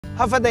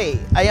Half a day.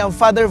 I am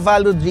Father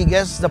Val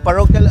Rodriguez, the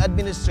parochial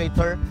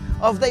administrator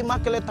of the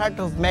Immaculate Heart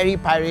of Mary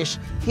Parish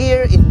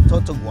here in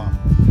Toto, Guam.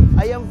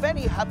 I am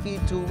very happy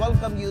to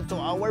welcome you to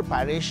our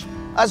parish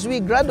as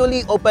we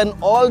gradually open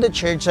all the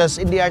churches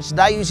in the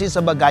Archdiocese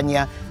of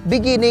Bagania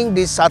beginning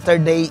this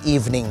Saturday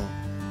evening.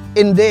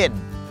 Indeed,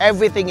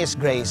 everything is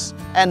grace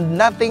and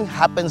nothing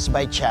happens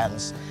by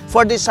chance.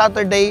 For this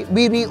Saturday,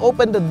 we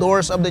reopen the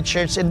doors of the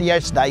church in the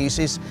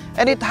Archdiocese,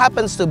 and it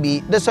happens to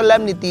be the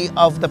solemnity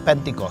of the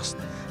Pentecost.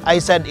 I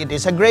said it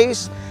is a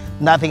grace,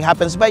 nothing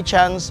happens by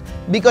chance,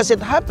 because it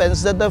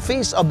happens that the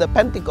feast of the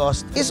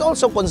Pentecost is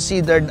also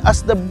considered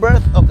as the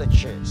birth of the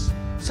church.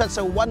 Such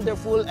a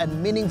wonderful and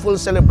meaningful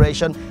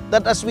celebration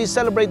that as we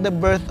celebrate the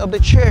birth of the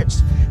church,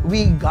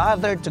 we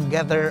gather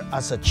together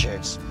as a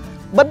church.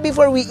 But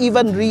before we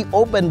even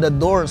reopen the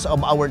doors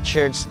of our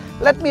church,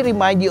 let me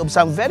remind you of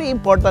some very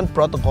important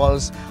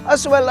protocols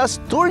as well as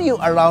tour you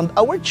around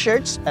our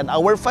church and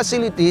our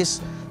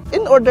facilities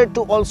in order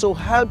to also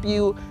help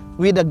you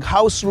with the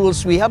house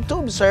rules we have to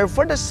observe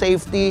for the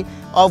safety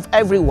of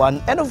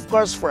everyone and of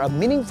course for a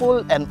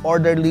meaningful and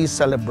orderly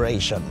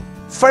celebration.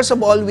 First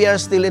of all, we are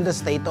still in the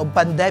state of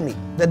pandemic.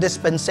 The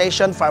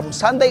dispensation from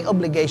Sunday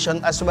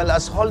obligation as well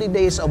as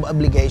holidays of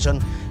obligation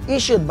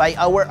issued by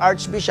our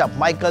Archbishop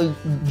Michael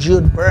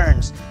Jude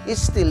Burns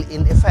is still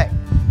in effect.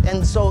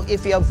 And so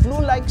if you have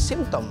flu-like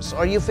symptoms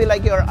or you feel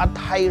like you're at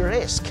high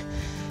risk,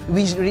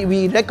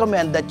 we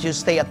recommend that you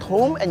stay at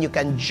home and you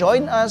can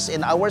join us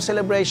in our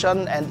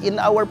celebration and in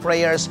our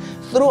prayers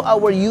through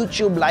our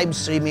YouTube live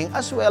streaming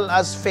as well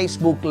as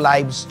Facebook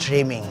live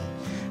streaming.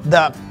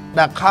 The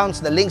accounts,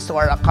 the links to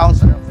our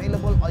accounts are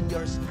available on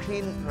your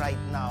screen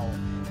right now.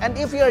 And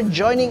if you are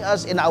joining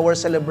us in our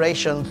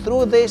celebration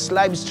through this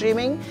live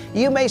streaming,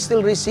 you may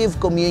still receive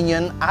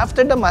communion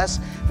after the Mass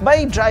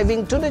by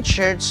driving to the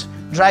church.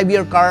 Drive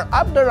your car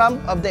up the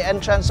ramp of the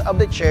entrance of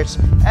the church,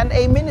 and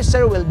a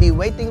minister will be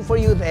waiting for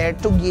you there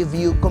to give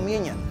you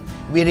communion.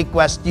 We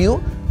request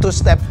you to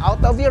step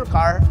out of your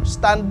car,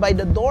 stand by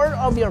the door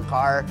of your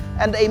car,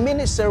 and a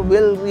minister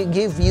will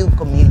give you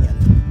communion.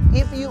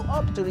 If you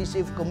opt to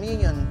receive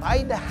communion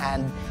by the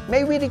hand,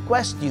 may we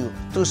request you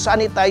to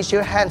sanitize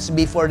your hands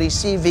before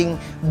receiving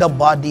the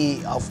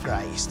body of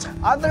Christ.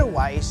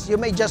 Otherwise, you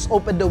may just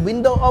open the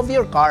window of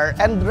your car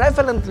and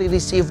reverently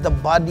receive the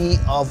body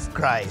of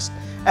Christ.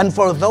 And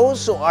for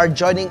those who are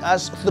joining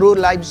us through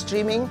live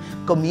streaming,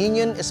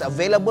 communion is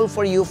available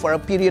for you for a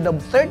period of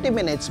 30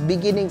 minutes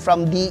beginning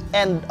from the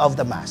end of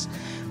the Mass.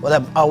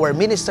 Well, our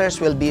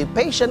ministers will be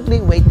patiently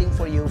waiting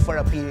for you for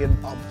a period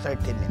of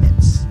 30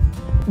 minutes.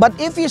 But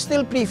if you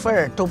still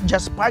prefer to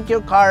just park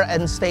your car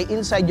and stay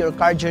inside your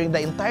car during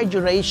the entire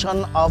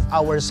duration of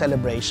our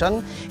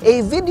celebration,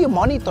 a video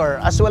monitor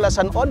as well as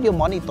an audio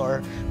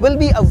monitor will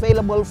be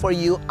available for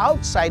you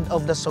outside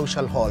of the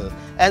social hall.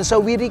 And so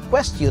we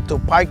request you to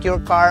park your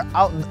car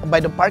out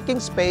by the parking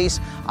space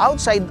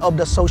outside of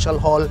the social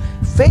hall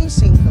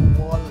facing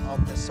the wall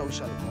of the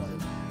social hall.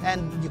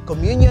 And the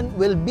communion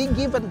will be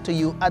given to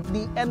you at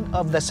the end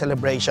of the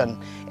celebration.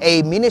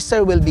 A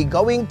minister will be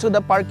going to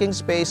the parking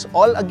space.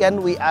 All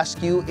again we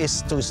ask you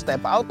is to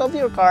step out of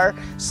your car,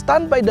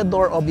 stand by the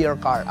door of your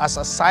car as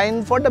a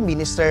sign for the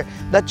minister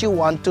that you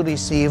want to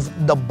receive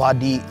the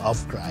body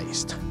of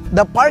Christ.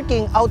 The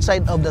parking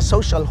outside of the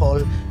social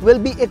hall will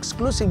be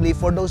exclusively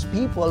for those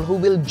people who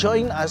will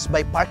join us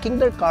by parking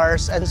their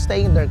cars and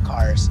staying in their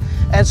cars.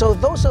 And so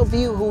those of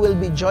you who will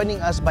be joining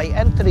us by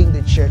entering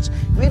the church,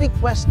 we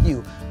request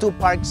you to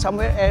park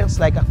somewhere else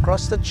like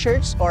across the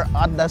church or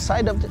at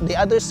the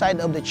other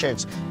side of the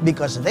church,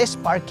 because this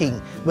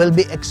parking will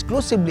be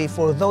exclusively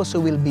for those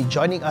who will be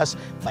joining us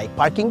by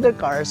parking their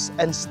cars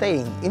and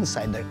staying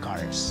inside their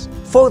cars.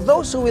 For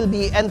those who will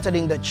be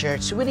entering the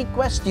church, we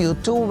request you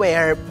to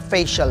wear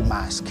facial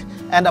mask.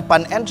 And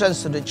upon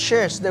entrance to the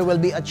church, there will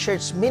be a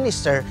church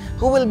minister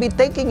who will be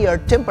taking your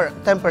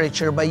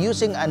temperature by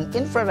using an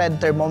infrared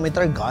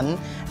thermometer gun,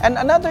 and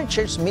another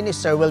church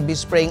minister will be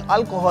spraying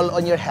alcohol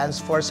on your hands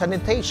for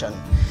sanitation.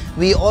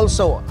 We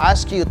also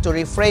ask you to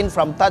refrain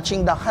from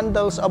touching the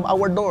handles of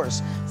our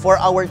doors, for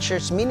our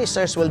church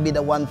ministers will be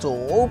the one to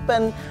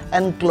open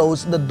and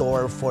close the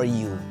door for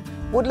you.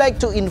 Would like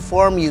to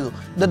inform you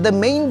that the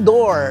main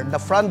door, the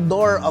front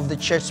door of the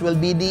church, will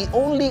be the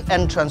only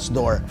entrance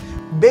door.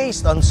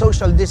 Based on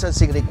social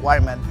distancing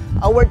requirement,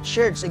 our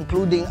church,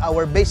 including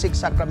our basic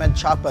sacrament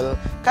chapel,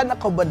 can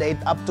accommodate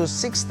up to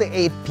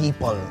 68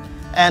 people.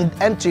 And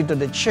entry to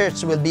the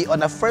church will be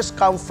on a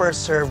first-come,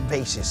 first-served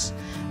basis.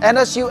 And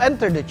as you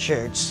enter the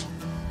church,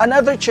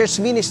 another church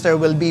minister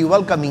will be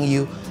welcoming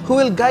you, who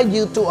will guide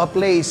you to a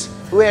place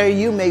where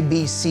you may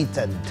be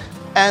seated.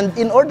 And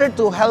in order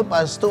to help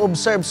us to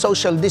observe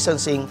social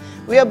distancing,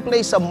 we have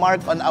placed a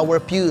mark on our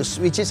pews,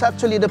 which is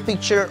actually the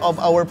picture of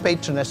our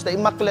patroness, the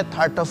Immaculate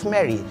Heart of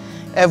Mary.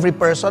 Every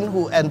person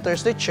who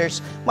enters the church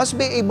must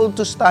be able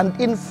to stand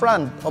in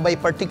front of a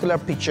particular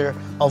picture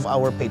of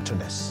our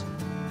patroness.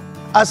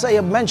 As I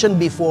have mentioned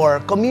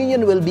before,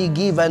 communion will be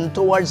given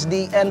towards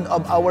the end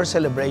of our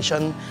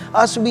celebration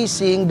as we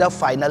sing the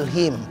final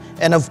hymn.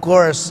 And of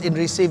course, in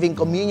receiving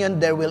communion,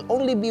 there will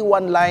only be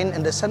one line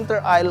in the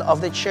center aisle of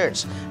the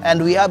church,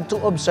 and we have to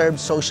observe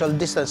social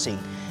distancing.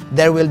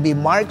 There will be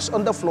marks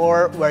on the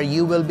floor where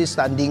you will be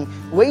standing,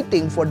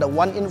 waiting for the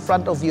one in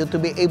front of you to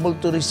be able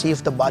to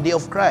receive the body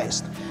of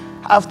Christ.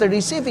 After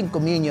receiving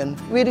communion,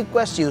 we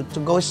request you to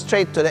go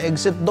straight to the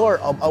exit door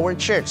of our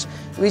church,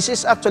 which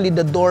is actually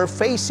the door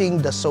facing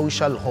the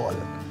social hall.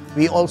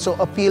 We also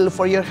appeal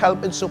for your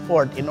help and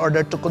support in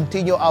order to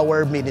continue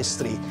our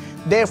ministry.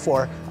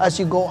 Therefore, as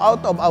you go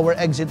out of our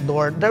exit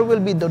door, there will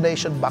be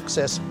donation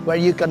boxes where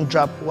you can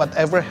drop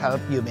whatever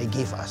help you may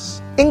give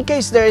us. In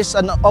case there is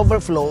an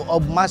overflow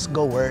of mass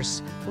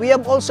goers, we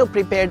have also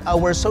prepared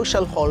our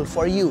social hall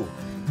for you.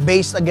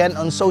 Based again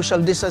on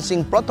social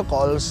distancing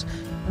protocols,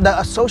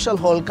 the social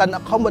hall can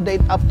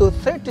accommodate up to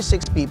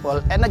 36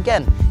 people, and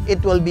again,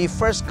 it will be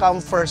first come,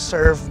 first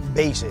serve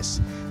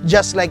basis.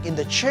 Just like in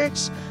the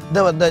church,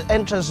 the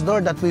entrance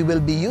door that we will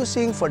be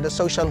using for the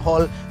social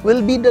hall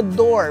will be the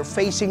door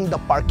facing the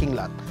parking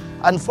lot.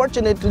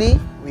 Unfortunately,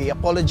 we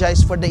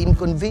apologize for the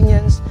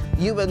inconvenience.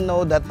 You will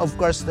know that, of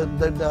course,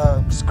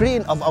 the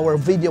screen of our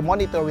video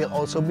monitor will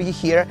also be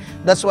here.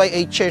 That's why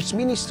a church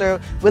minister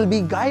will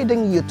be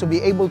guiding you to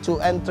be able to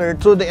enter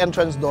through the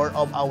entrance door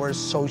of our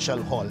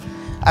social hall.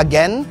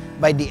 Again,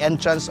 by the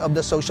entrance of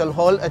the social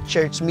hall, a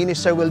church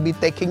minister will be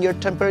taking your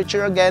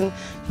temperature again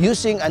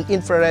using an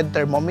infrared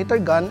thermometer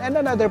gun, and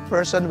another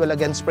person will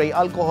again spray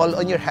alcohol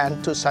on your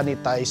hand to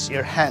sanitize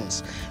your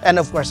hands. And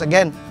of course,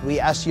 again, we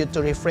ask you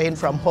to refrain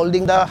from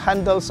holding the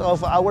handles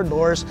of our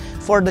doors,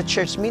 for the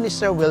church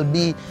minister will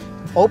be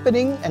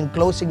opening and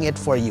closing it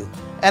for you.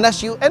 And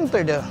as you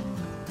enter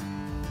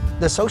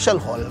the social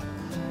hall,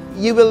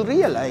 you will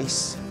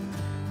realize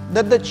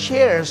that the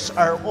chairs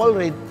are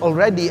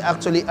already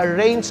actually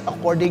arranged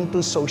according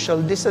to social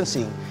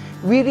distancing.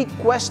 We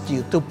request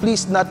you to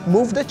please not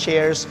move the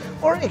chairs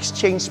or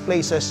exchange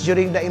places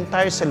during the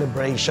entire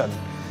celebration.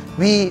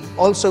 We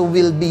also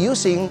will be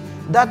using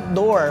that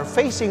door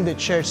facing the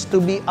church to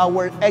be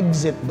our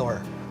exit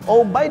door.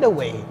 Oh, by the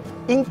way,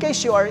 in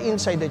case you are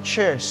inside the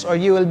church or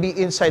you will be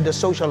inside the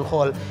social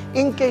hall,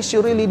 in case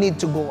you really need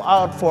to go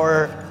out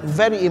for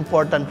very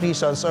important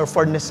reasons or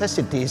for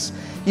necessities,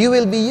 you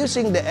will be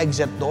using the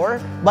exit door,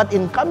 but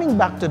in coming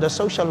back to the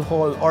social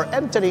hall or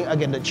entering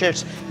again the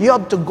church, you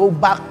have to go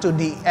back to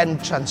the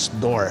entrance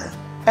door.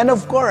 And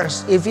of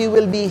course, if you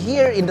will be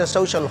here in the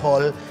social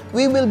hall,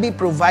 we will be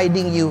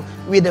providing you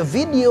with a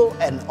video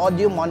and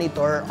audio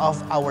monitor of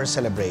our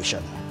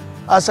celebration.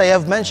 As I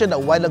have mentioned a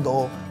while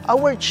ago,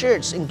 our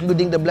church,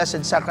 including the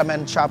Blessed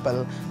Sacrament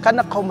Chapel, can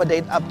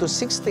accommodate up to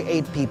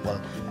 68 people.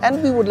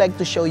 And we would like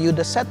to show you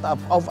the setup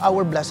of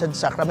our Blessed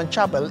Sacrament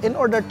Chapel in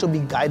order to be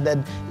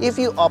guided if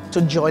you opt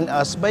to join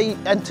us by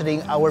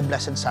entering our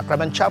Blessed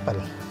Sacrament Chapel.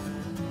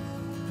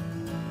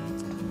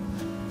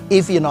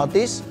 If you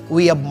notice,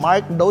 we have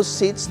marked those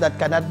seats that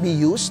cannot be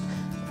used.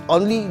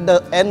 Only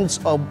the ends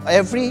of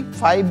every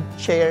 5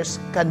 chairs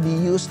can be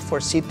used for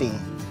sitting.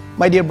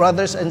 My dear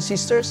brothers and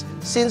sisters,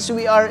 since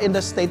we are in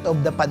the state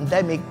of the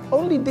pandemic,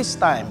 only this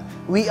time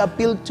we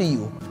appeal to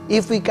you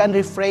if we can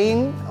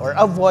refrain or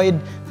avoid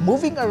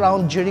moving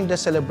around during the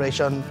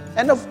celebration,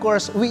 and of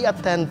course, we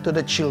attend to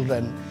the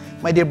children.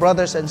 My dear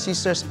brothers and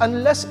sisters,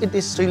 unless it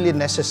is really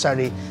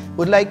necessary,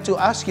 would like to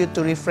ask you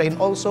to refrain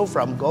also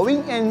from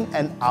going in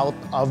and out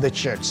of the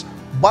church.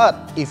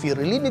 But if you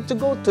really need to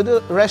go to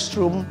the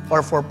restroom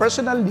or for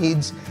personal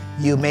needs,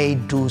 you may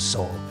do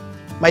so.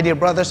 My dear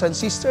brothers and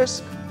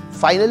sisters,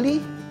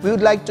 finally, we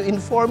would like to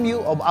inform you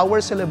of our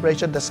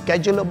celebration, the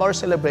schedule of our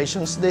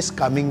celebrations this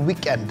coming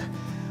weekend.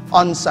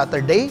 On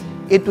Saturday,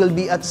 it will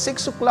be at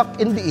 6 o'clock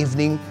in the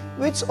evening,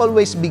 which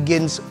always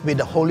begins with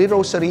the Holy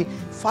Rosary,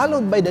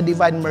 followed by the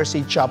Divine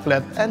Mercy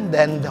Chaplet, and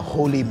then the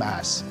Holy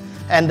Mass.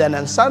 And then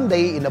on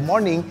Sunday in the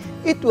morning,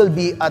 it will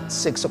be at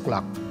 6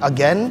 o'clock.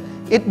 Again,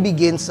 it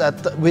begins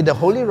with the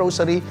Holy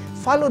Rosary,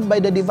 followed by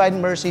the Divine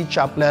Mercy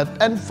Chaplet,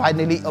 and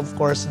finally, of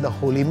course, the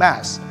Holy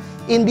Mass.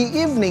 In the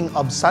evening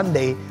of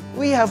Sunday,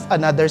 we have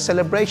another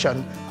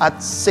celebration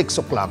at 6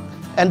 o'clock.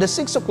 And the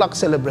 6 o'clock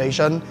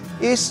celebration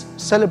is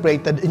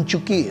celebrated in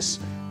Chukis.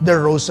 The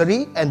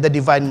Rosary and the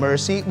Divine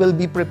Mercy will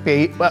be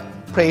prayed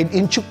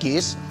in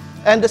Chukis,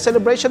 and the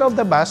celebration of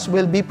the Mass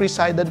will be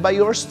presided by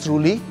yours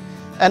truly.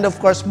 And of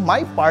course,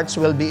 my parts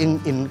will be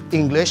in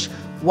English,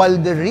 while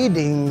the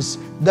readings,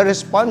 the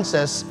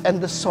responses,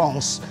 and the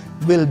songs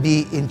will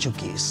be in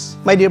Chukis.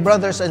 My dear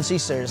brothers and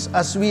sisters,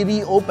 as we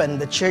reopen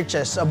the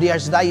churches of the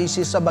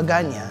Archdiocese of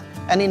Bagania,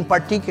 and in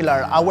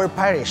particular our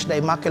parish, the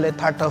Immaculate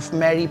Heart of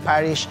Mary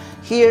Parish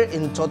here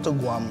in Toto,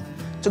 Guam,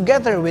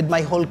 together with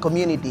my whole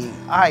community,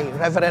 I,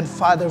 Reverend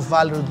Father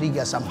Val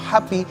Rodriguez, am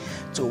happy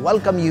to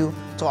welcome you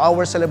to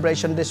our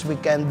celebration this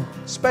weekend,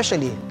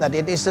 especially that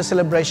it is the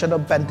celebration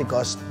of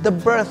Pentecost, the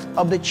birth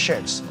of the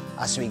church,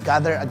 as we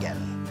gather again.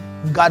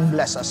 God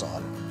bless us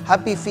all.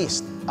 Happy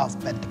Feast of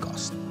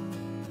Pentecost.